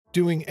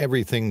Doing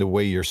everything the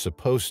way you're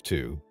supposed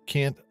to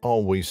can't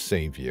always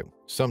save you.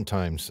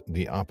 Sometimes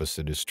the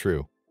opposite is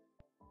true.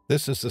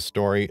 This is the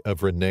story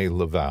of Renee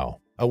Levow,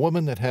 a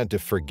woman that had to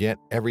forget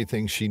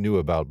everything she knew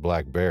about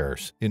black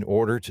bears in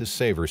order to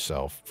save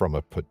herself from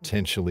a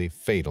potentially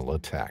fatal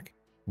attack.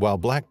 While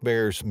black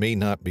bears may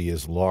not be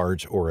as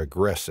large or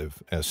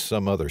aggressive as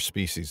some other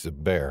species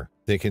of bear,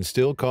 they can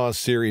still cause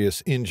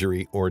serious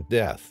injury or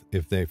death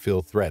if they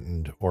feel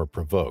threatened or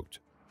provoked.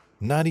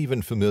 Not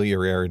even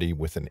familiarity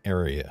with an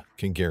area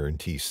can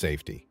guarantee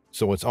safety,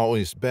 so it's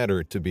always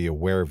better to be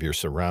aware of your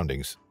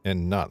surroundings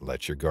and not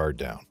let your guard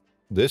down.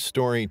 This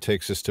story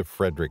takes us to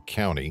Frederick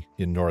County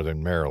in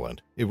northern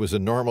Maryland. It was a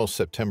normal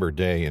September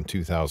day in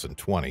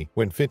 2020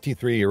 when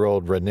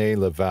 53-year-old Renee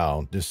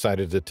Levow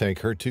decided to take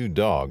her two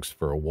dogs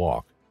for a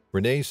walk.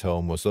 Renee's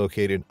home was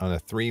located on a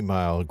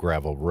 3-mile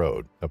gravel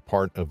road, a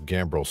part of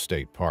Gambrill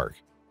State Park,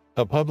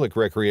 a public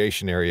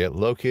recreation area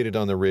located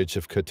on the ridge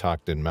of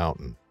Catoctin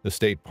Mountain. The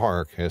state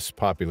park has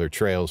popular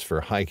trails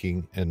for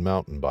hiking and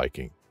mountain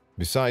biking.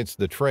 Besides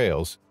the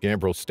trails,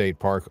 Gambrill State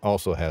Park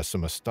also has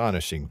some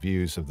astonishing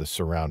views of the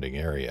surrounding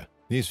area.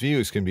 These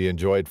views can be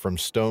enjoyed from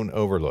stone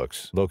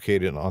overlooks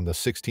located on the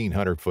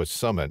 1,600-foot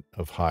summit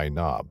of High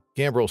Knob.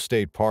 Gambrill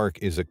State Park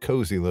is a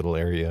cozy little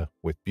area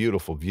with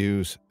beautiful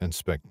views and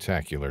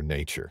spectacular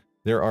nature.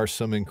 There are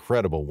some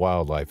incredible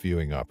wildlife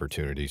viewing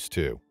opportunities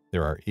too.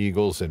 There are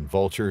eagles and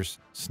vultures,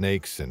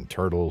 snakes and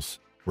turtles,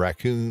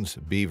 raccoons,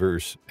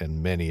 beavers,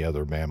 and many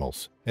other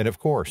mammals. And of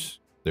course,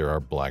 there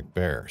are black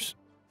bears.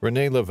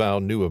 Renee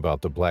Levow knew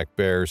about the black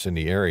bears in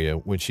the area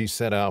when she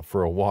set out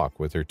for a walk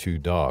with her two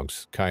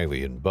dogs,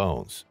 Kylie and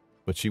Bones,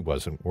 but she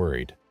wasn't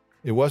worried.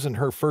 It wasn't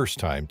her first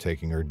time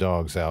taking her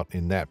dogs out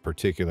in that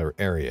particular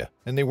area,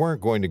 and they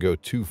weren't going to go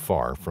too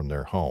far from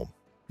their home.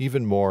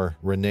 Even more,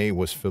 Renee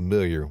was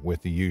familiar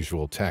with the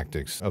usual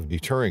tactics of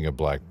deterring a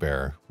black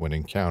bear when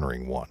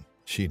encountering one.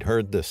 She'd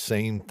heard the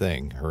same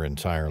thing her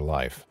entire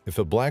life. If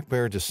a black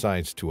bear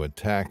decides to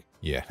attack,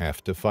 you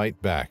have to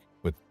fight back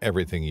with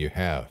everything you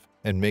have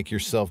and make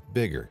yourself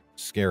bigger,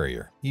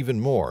 scarier. Even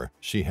more,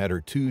 she had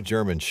her two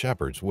German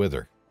shepherds with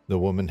her. The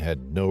woman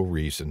had no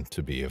reason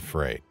to be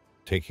afraid.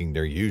 Taking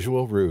their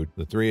usual route,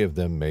 the three of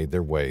them made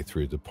their way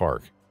through the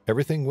park.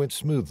 Everything went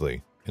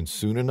smoothly, and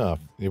soon enough,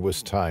 it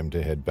was time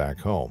to head back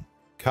home.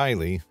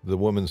 Kylie, the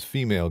woman's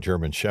female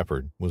German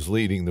shepherd, was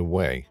leading the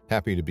way,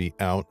 happy to be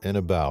out and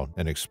about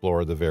and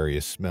explore the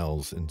various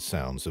smells and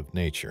sounds of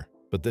nature.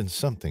 But then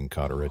something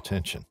caught her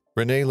attention.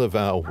 Renee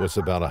Levow was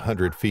about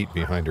 100 feet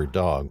behind her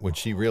dog when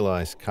she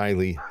realized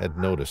Kylie had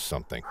noticed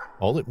something.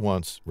 All at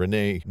once,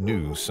 Renee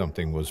knew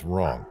something was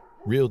wrong.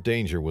 Real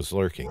danger was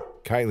lurking.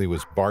 Kylie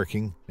was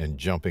barking and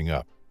jumping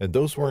up, and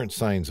those weren't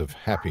signs of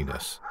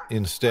happiness.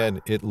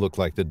 Instead, it looked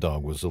like the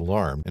dog was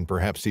alarmed and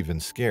perhaps even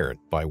scared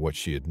by what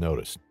she had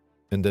noticed.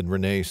 And then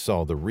Renee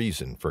saw the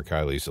reason for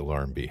Kylie's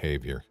alarmed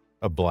behavior.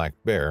 A black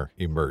bear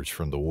emerged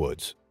from the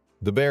woods.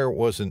 The bear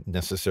wasn't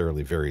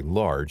necessarily very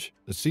large.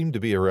 It seemed to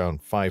be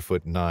around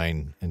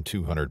 5'9" and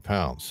 200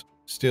 pounds.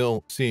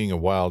 Still, seeing a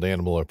wild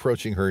animal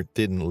approaching her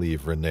didn't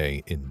leave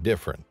Renee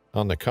indifferent.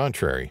 On the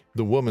contrary,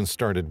 the woman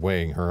started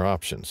weighing her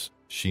options.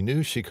 She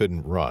knew she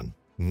couldn't run,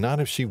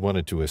 not if she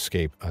wanted to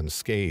escape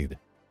unscathed.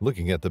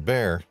 Looking at the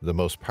bear, the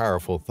most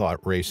powerful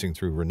thought racing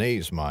through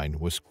Renee's mind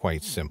was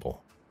quite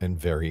simple, and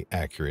very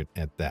accurate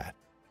at that.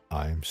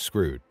 I'm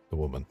screwed, the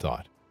woman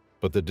thought.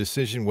 But the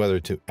decision whether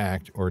to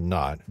act or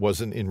not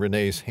wasn't in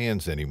Renee's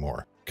hands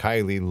anymore.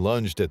 Kylie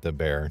lunged at the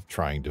bear,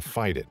 trying to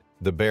fight it.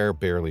 The bear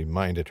barely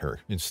minded her.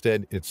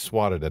 Instead, it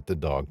swatted at the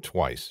dog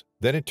twice.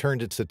 Then it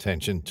turned its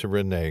attention to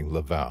Renee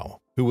Levow,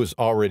 who was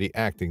already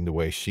acting the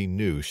way she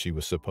knew she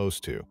was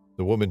supposed to.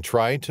 The woman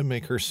tried to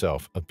make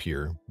herself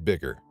appear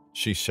bigger.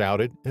 She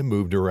shouted and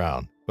moved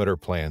around, but her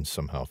plan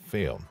somehow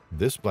failed.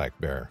 This black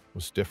bear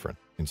was different.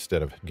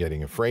 Instead of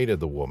getting afraid of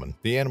the woman,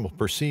 the animal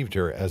perceived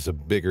her as a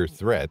bigger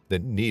threat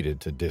that needed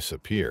to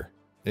disappear.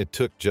 It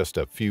took just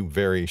a few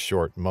very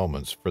short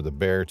moments for the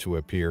bear to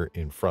appear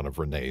in front of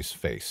Renee's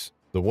face.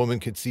 The woman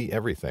could see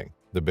everything: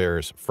 the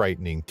bear's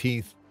frightening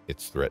teeth,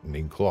 its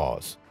threatening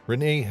claws.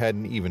 Renee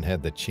hadn't even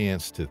had the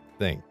chance to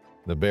think.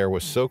 The bear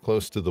was so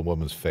close to the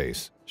woman's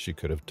face, she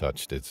could have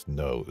touched its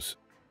nose.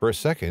 For a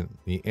second,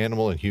 the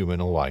animal and human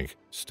alike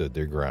stood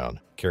their ground,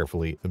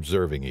 carefully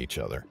observing each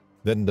other.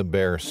 Then the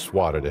bear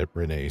swatted at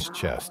Renee's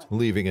chest,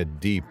 leaving a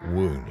deep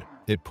wound.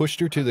 It pushed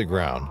her to the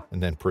ground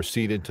and then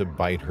proceeded to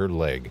bite her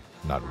leg,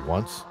 not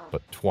once,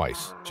 but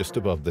twice, just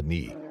above the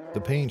knee. The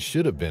pain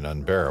should have been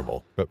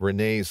unbearable, but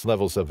Renee's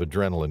levels of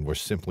adrenaline were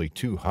simply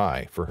too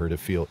high for her to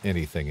feel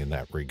anything in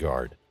that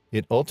regard.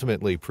 It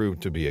ultimately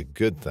proved to be a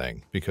good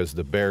thing because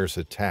the bear's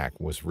attack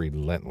was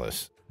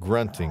relentless.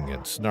 Grunting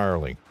and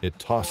snarling, it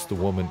tossed the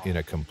woman in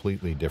a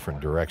completely different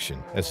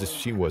direction, as if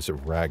she was a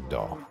rag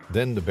doll.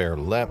 Then the bear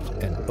leapt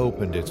and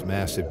opened its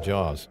massive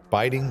jaws,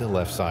 biting the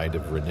left side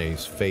of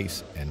Renee's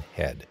face and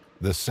head.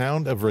 The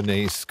sound of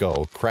Renee's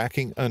skull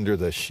cracking under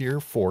the sheer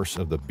force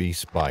of the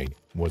beast's bite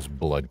was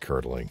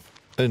blood-curdling.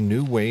 A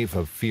new wave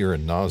of fear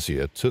and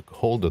nausea took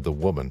hold of the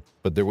woman,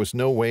 but there was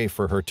no way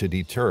for her to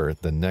deter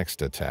the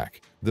next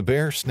attack. The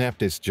bear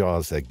snapped its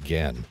jaws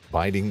again,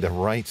 biting the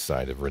right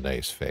side of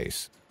Renee's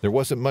face. There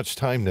wasn't much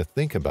time to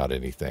think about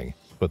anything,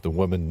 but the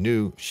woman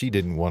knew she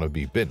didn't want to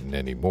be bitten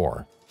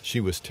anymore. She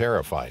was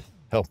terrified,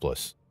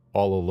 helpless,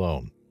 all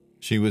alone.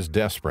 She was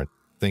desperate,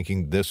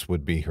 thinking this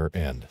would be her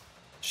end.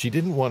 She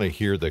didn't want to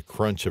hear the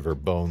crunch of her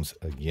bones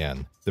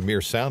again. The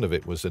mere sound of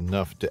it was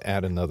enough to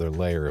add another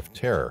layer of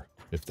terror,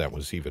 if that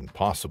was even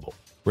possible.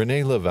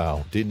 Renee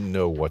Levow didn't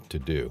know what to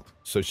do,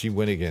 so she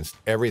went against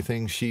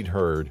everything she'd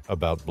heard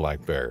about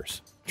black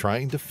bears.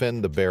 Trying to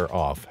fend the bear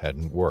off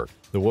hadn't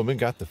worked. The woman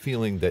got the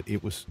feeling that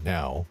it was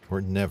now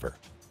or never.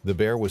 The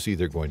bear was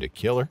either going to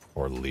kill her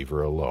or leave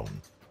her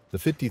alone. The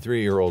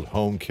 53-year-old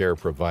home care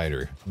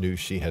provider knew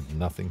she had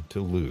nothing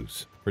to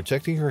lose.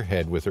 Protecting her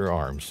head with her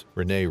arms,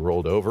 Renee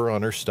rolled over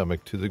on her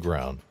stomach to the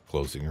ground,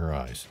 closing her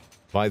eyes.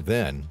 By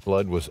then,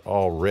 blood was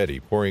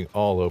already pouring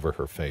all over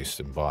her face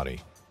and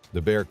body.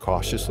 The bear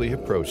cautiously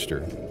approached her,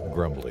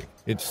 grumbling.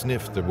 It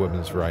sniffed the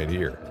woman's right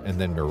ear, and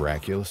then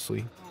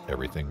miraculously,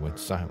 everything went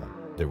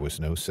silent. There was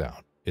no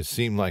sound. It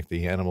seemed like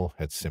the animal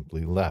had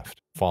simply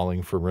left,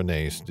 falling for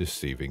Renee's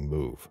deceiving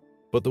move.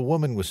 But the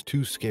woman was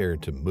too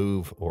scared to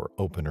move or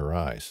open her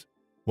eyes.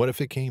 What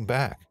if it came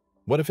back?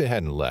 What if it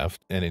hadn't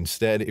left, and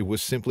instead it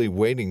was simply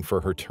waiting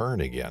for her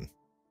turn again?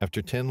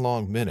 After 10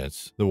 long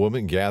minutes, the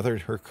woman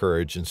gathered her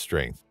courage and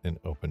strength and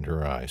opened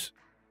her eyes.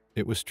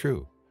 It was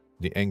true.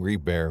 The angry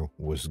bear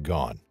was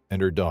gone, and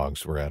her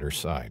dogs were at her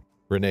side.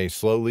 Renee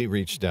slowly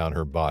reached down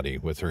her body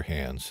with her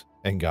hands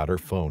and got her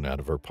phone out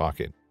of her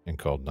pocket and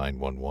called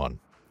 911.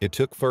 It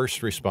took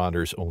first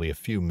responders only a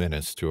few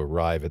minutes to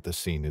arrive at the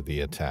scene of the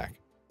attack.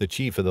 The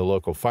chief of the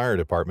local fire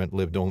department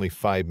lived only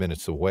 5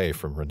 minutes away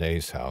from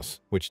Renee's house,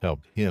 which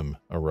helped him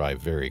arrive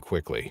very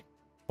quickly.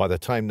 By the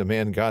time the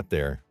man got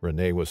there,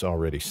 Renee was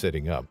already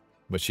sitting up,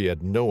 but she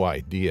had no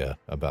idea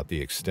about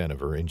the extent of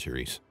her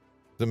injuries.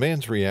 The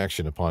man's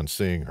reaction upon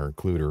seeing her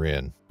clued her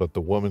in, but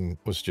the woman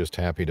was just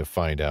happy to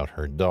find out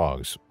her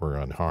dogs were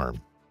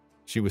unharmed.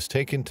 She was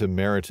taken to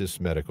Meritus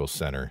Medical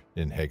Center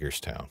in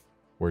Hagerstown,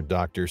 where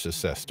doctors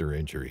assessed her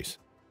injuries.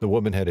 The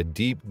woman had a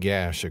deep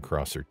gash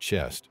across her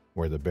chest,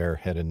 where the bear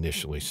had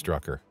initially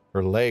struck her.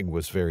 Her leg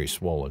was very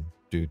swollen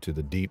due to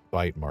the deep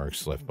bite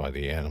marks left by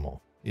the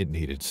animal. It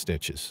needed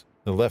stitches.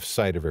 The left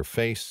side of her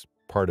face,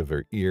 part of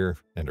her ear,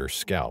 and her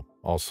scalp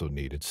also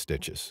needed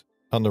stitches.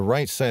 On the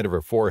right side of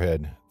her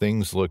forehead,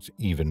 things looked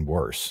even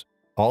worse.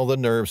 All the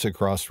nerves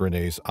across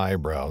Renee's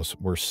eyebrows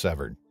were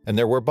severed, and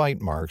there were bite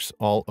marks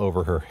all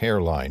over her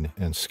hairline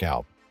and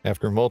scalp.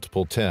 After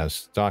multiple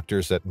tests,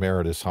 doctors at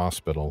Meritus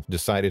Hospital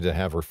decided to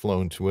have her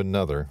flown to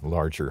another,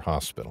 larger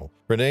hospital.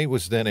 Renee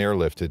was then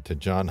airlifted to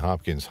Johns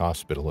Hopkins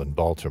Hospital in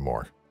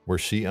Baltimore, where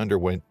she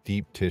underwent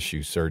deep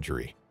tissue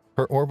surgery.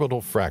 Her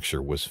orbital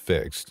fracture was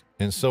fixed,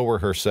 and so were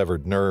her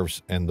severed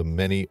nerves and the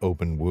many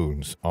open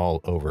wounds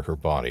all over her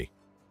body.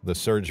 The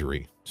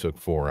surgery took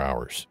 4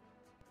 hours.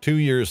 2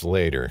 years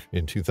later,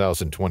 in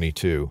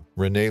 2022,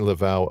 Renee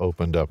Levow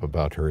opened up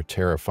about her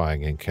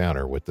terrifying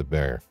encounter with the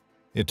bear.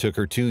 It took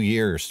her 2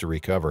 years to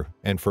recover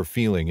and for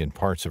feeling in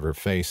parts of her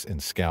face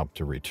and scalp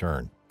to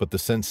return. But the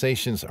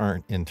sensations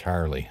aren't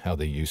entirely how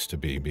they used to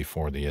be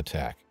before the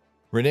attack.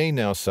 Renee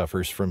now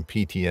suffers from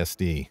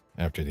PTSD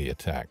after the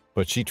attack,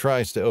 but she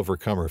tries to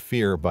overcome her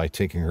fear by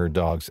taking her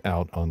dogs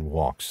out on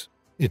walks.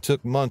 It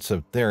took months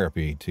of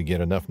therapy to get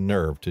enough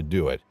nerve to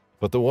do it,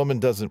 but the woman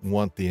doesn't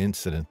want the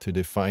incident to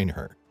define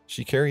her.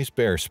 She carries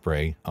bear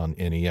spray on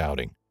any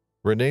outing.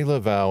 Renee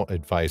Levow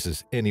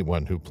advises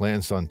anyone who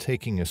plans on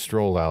taking a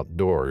stroll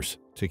outdoors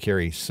to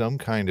carry some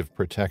kind of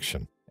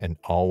protection and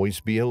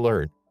always be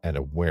alert and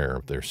aware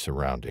of their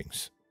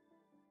surroundings.